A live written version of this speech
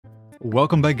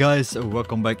Welcome back, guys.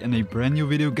 Welcome back in a brand new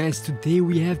video, guys. Today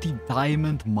we have the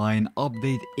diamond mine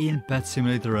update in Pet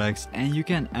Simulator X, and you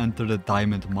can enter the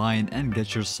diamond mine and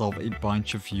get yourself a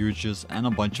bunch of huges and a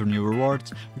bunch of new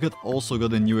rewards. We also got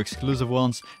the new exclusive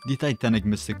ones, the Titanic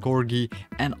Mystic Corgi,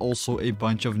 and also a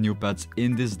bunch of new pets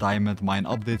in this diamond mine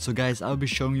update. So guys, I'll be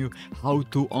showing you how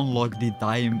to unlock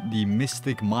the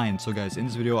mystic mine. So guys, in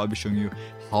this video I'll be showing you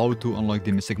how to unlock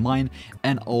the mystic mine,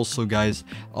 and also guys,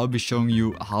 I'll be showing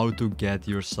you how to get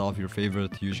yourself your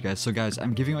favorite huge, guys. So guys,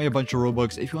 I'm giving away a bunch of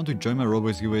Robux. If you want to join my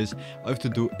Robux giveaways, all you have to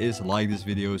do is like this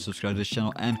video, subscribe to this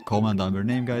channel, and comment down your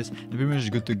name, guys. And pretty much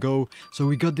good to go. So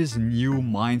we got these new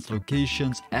mines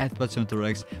locations at Pet Simulator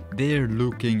X. They're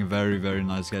looking very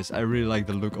nice, guys. I really like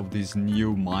the look of these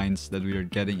new mines that we are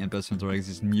getting in Pet Simulator X,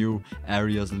 these new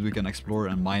areas that we can explore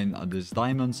and mine these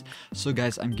diamonds. So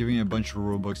guys, I'm giving you a bunch of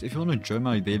Robux. If you want to join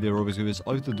my daily Robux giveaways,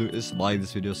 all you have to do is like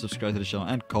this video, subscribe to the channel,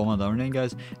 and comment down your name,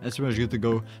 guys. That's pretty much good to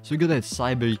go. So we got that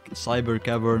cyber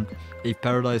cavern, a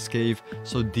paradise cave.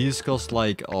 So these cost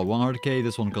like 100k,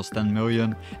 this one costs 10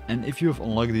 million, and if you have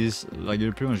unlocked these, like,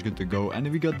 you're pretty much good to go.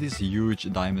 And we got this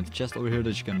huge diamond chest over here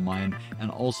that you can mine,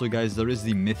 and also guys, there is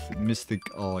the mystic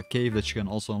cave that you can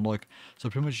also unlock. So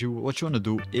pretty much what you want to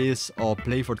do is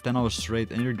play for 10 hours straight,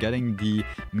 and you're getting the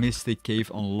mystic cave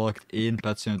unlocked in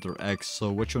Pet Simulator X.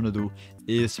 So what you want to do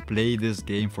is play this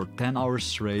game for 10 hours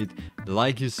straight,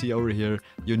 like you see over here.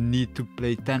 You need to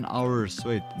play 10 hours.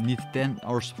 Wait, need 10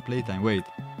 hours of playtime. Wait,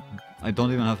 I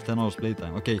don't even have 10 hours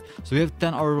playtime. Okay, so we have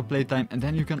 10 hours of playtime, and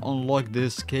then you can unlock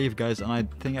this cave, guys. And I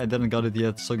think I didn't got it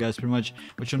yet. So guys, pretty much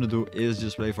what you want to do is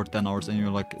just play for 10 hours and you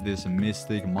unlock this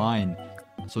mystic mine.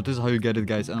 So this is how you get it,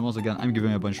 guys. And once again, I'm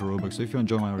giving a bunch of Robux. So if you want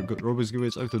to join my Robux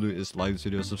giveaways, all you have to do is like this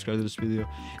video, subscribe to this video,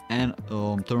 and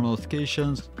turn on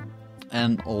notifications,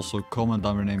 and also comment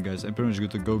down your name, guys. I'm pretty much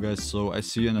good to go, guys. So I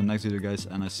see you in the next video, guys,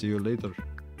 and I see you later.